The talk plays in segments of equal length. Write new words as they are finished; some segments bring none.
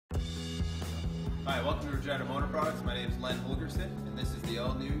Hi, welcome to Regina Motor Products. My name is Len Holgerson, and this is the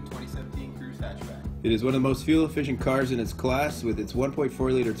all-new 2017 Cruze Hatchback. It is one of the most fuel-efficient cars in its class, with its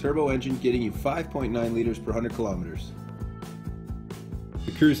 1.4-liter turbo engine getting you 5.9 liters per 100 kilometers.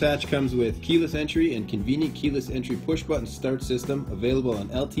 The Cruze Hatch comes with keyless entry and convenient keyless entry push-button start system, available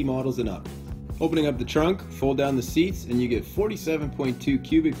on LT models and up. Opening up the trunk, fold down the seats, and you get 47.2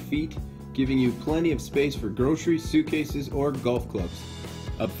 cubic feet, giving you plenty of space for groceries, suitcases, or golf clubs.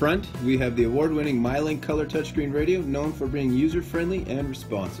 Up front, we have the award-winning MyLink color touchscreen radio, known for being user-friendly and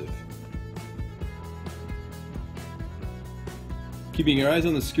responsive. Keeping your eyes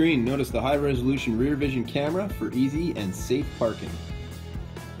on the screen, notice the high-resolution rear vision camera for easy and safe parking.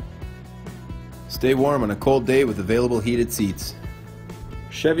 Stay warm on a cold day with available heated seats.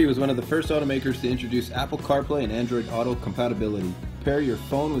 Chevy was one of the first automakers to introduce Apple CarPlay and Android Auto compatibility. Pair your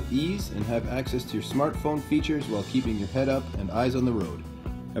phone with ease and have access to your smartphone features while keeping your head up and eyes on the road.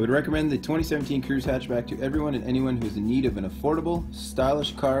 I would recommend the 2017 Cruze Hatchback to everyone and anyone who is in need of an affordable,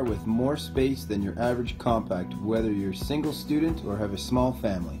 stylish car with more space than your average compact, whether you're a single student or have a small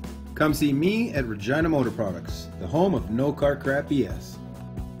family. Come see me at Regina Motor Products, the home of no car crap BS.